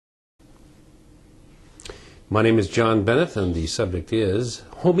My name is John Bennett, and the subject is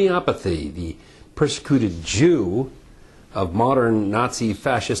homeopathy, the persecuted Jew of modern Nazi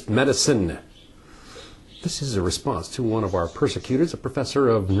fascist medicine. This is a response to one of our persecutors, a professor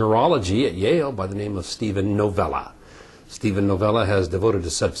of neurology at Yale by the name of Steven Novella. Steven Novella has devoted a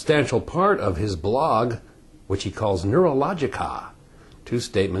substantial part of his blog, which he calls Neurologica, to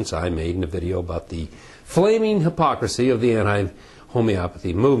statements I made in a video about the flaming hypocrisy of the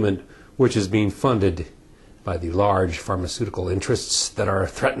anti-homeopathy movement, which is being funded by the large pharmaceutical interests that are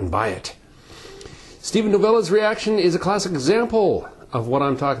threatened by it. Steven Novella's reaction is a classic example of what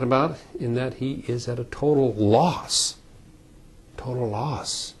I'm talking about, in that he is at a total loss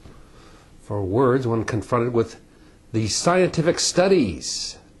for words when confronted with the scientific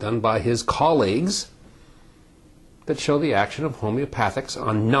studies done by his colleagues that show the action of homeopathics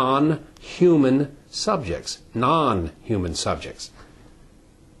on non-human subjects.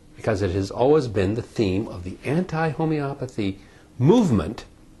 Because it has always been the theme of the anti-homeopathy movement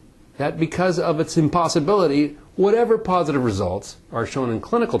that because of its impossibility, whatever positive results are shown in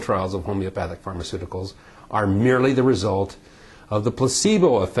clinical trials of homeopathic pharmaceuticals are merely the result of the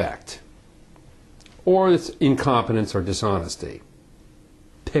placebo effect, or its incompetence or dishonesty.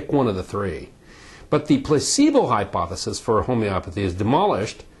 Pick one of the three. But the placebo hypothesis for homeopathy is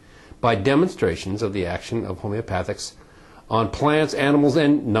demolished by demonstrations of the action of homeopathics on plants, animals,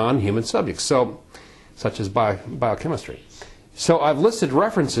 and non-human subjects, such as biochemistry. So I've listed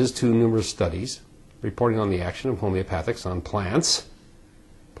references to numerous studies reporting on the action of homeopathics on plants.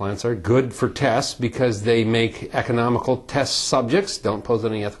 Plants are good for tests because they make economical test subjects, don't pose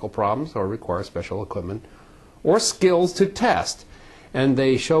any ethical problems or require special equipment or skills to test, and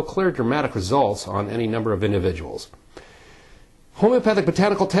they show clear dramatic results on any number of individuals. Homeopathic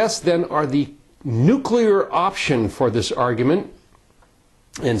botanical tests then are the nuclear option for this argument,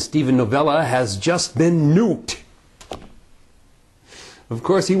 and Steven Novella has just been nuked. Of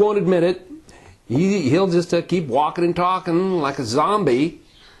course, he won't admit it. He'll just keep walking and talking like a zombie,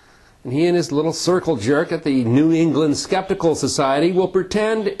 and he and his little circle jerk at the New England Skeptical Society will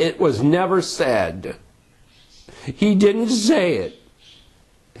pretend it was never said. He didn't say it.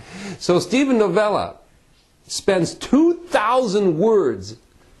 So Steven Novella spends 2,000 words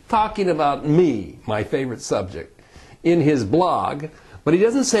talking about me, my favorite subject, in his blog, but he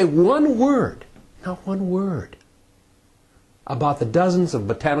doesn't say one word, not one word, about the dozens of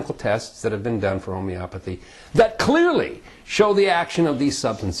botanical tests that have been done for homeopathy that clearly show the action of these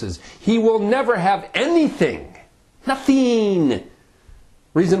substances. He will never have anything, nothing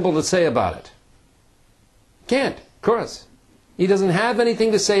reasonable to say about it. Can't, of course. He doesn't have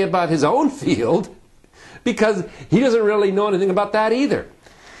anything to say about his own field because he doesn't really know anything about that either.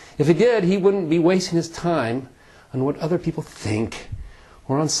 If he did, he wouldn't be wasting his time on what other people think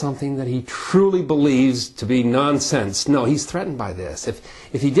or on something that he truly believes to be nonsense. No, he's threatened by this. If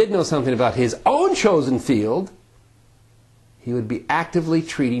he did know something about his own chosen field, he would be actively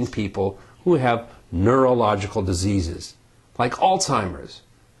treating people who have neurological diseases, like Alzheimer's.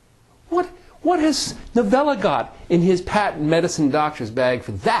 What has Novella got in his patent medicine doctor's bag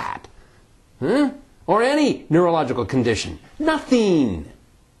for that? Huh? Or any neurological condition? Nothing.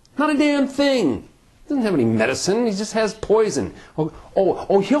 Not a damn thing. He doesn't have any medicine. He just has poison.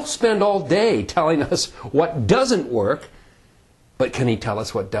 He'll spend all day telling us what doesn't work, but can he tell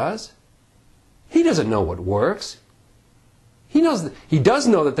us what does? He doesn't know what works. He does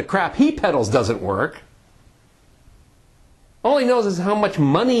know that the crap he peddles doesn't work. All he knows is how much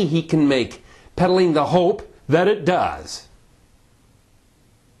money he can make peddling the hope that it does.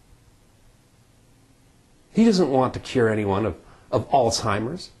 He doesn't want to cure anyone of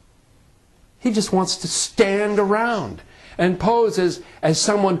Alzheimer's. He just wants to stand around and pose as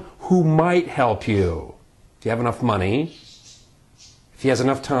someone who might help you. If you have enough money, if he has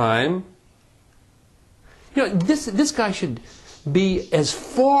enough time. You know, this guy should be as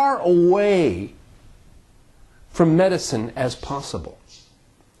far away from medicine as possible.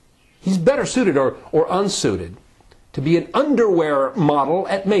 He's better suited or unsuited to be an underwear model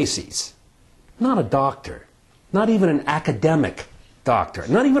at Macy's. Not a doctor. Not even an academic doctor.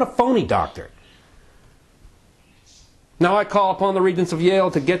 Not even a phony doctor. Now I call upon the regents of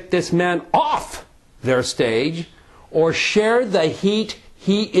Yale to get this man off their stage or share the heat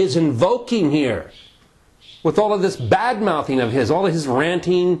he is invoking here with all of this bad-mouthing of his, all of his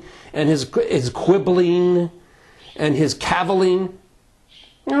ranting and his quibbling and his cavilling.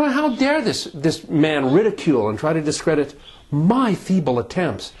 You know, how dare this man ridicule and try to discredit my feeble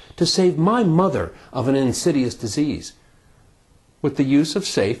attempts to save my mother of an insidious disease with the use of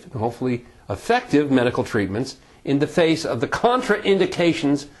safe and hopefully effective medical treatments in the face of the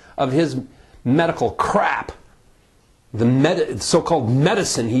contraindications of his medical crap the so-called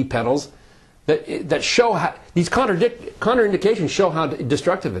medicine he peddles, that show how these contraindications show how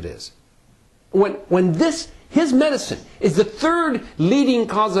destructive it is. When his medicine is the third leading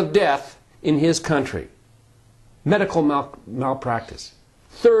cause of death in his country, medical malpractice,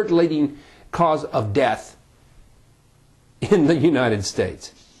 third leading cause of death in the United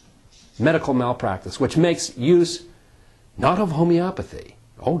States, medical malpractice, which makes use not of homeopathy,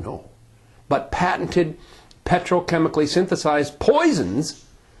 oh no, but patented petrochemically synthesized poisons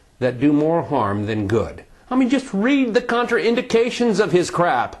that do more harm than good. I mean, just read the contraindications of his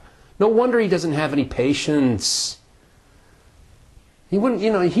crap. No wonder he doesn't have any patience. He wouldn't,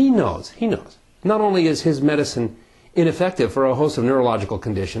 he knows. Not only is his medicine ineffective for a host of neurological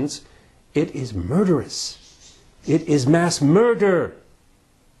conditions, it is murderous. It is mass murder.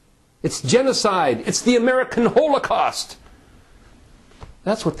 It's genocide. It's the American Holocaust.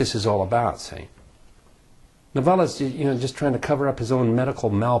 That's what this is all about, see. Novella's just trying to cover up his own medical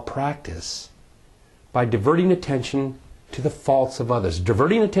malpractice by diverting attention to the faults of others,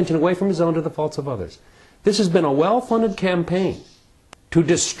 diverting attention away from his own to the faults of others. This has been a well-funded campaign to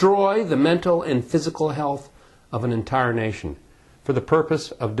destroy the mental and physical health of an entire nation for the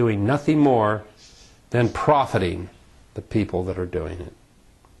purpose of doing nothing more than profiting the people that are doing it.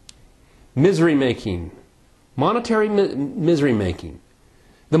 Misery-making, monetary misery-making,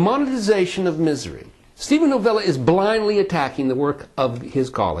 the monetization of misery. Stephen Novella is blindly attacking the work of his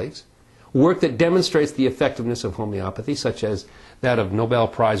colleagues, work that demonstrates the effectiveness of homeopathy, such as that of Nobel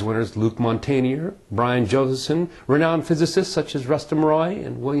Prize winners Luc Montagnier, Brian Josephson, renowned physicists such as Rustum Roy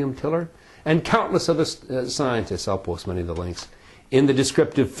and William Tiller, and countless other scientists. I'll post many of the links in the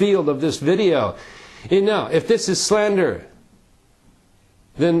descriptive field of this video. And now, if this is slander,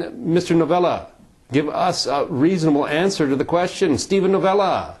 then Mr. Novella, give us a reasonable answer to the question. Stephen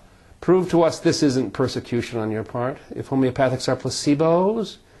Novella, prove to us this isn't persecution on your part. If homeopathics are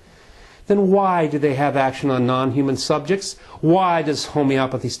placebos, then why do they have action on non-human subjects? Why does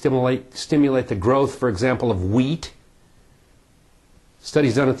homeopathy stimulate the growth, for example, of wheat?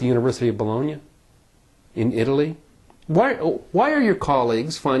 Studies done at the University of Bologna in Italy. Why are your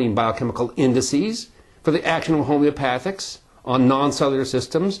colleagues finding biochemical indices for the action of homeopathics on non-cellular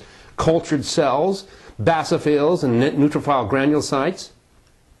systems, cultured cells, basophils, and neutrophil granulocytes?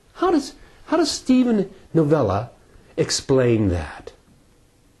 How does Stephen Novella explain that?